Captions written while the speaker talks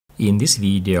In this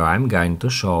video I'm going to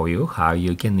show you how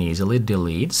you can easily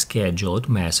delete scheduled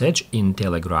message in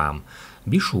Telegram.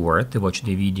 Be sure to watch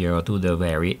the video to the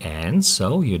very end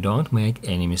so you don't make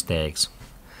any mistakes.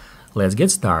 Let's get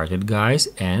started, guys,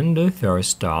 and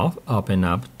first off open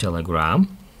up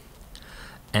Telegram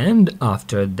and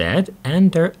after that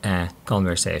enter a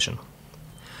conversation.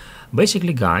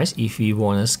 Basically, guys, if we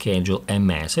want to schedule a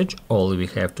message, all we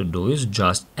have to do is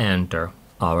just enter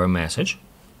our message,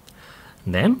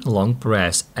 then long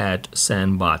press Add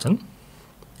Send button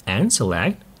and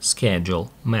select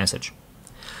Schedule Message.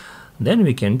 Then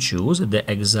we can choose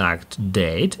the exact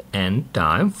date and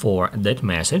time for that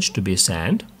message to be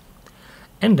sent,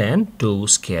 and then to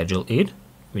schedule it,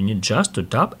 we need just to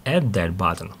tap at that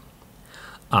button.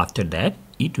 After that,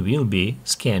 it will be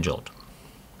scheduled.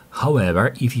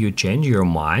 However, if you change your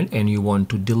mind and you want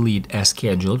to delete a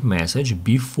scheduled message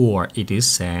before it is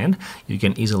sent, you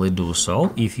can easily do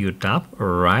so if you tap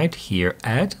right here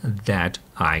at that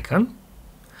icon.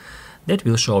 That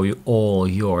will show you all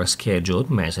your scheduled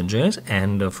messages,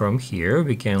 and from here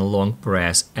we can long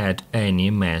press Add Any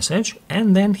Message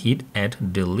and then hit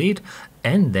Add Delete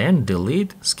and then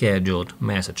delete scheduled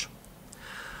message.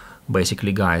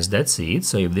 Basically, guys, that's it.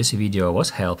 So if this video was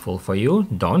helpful for you,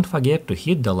 don't forget to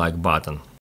hit the like button.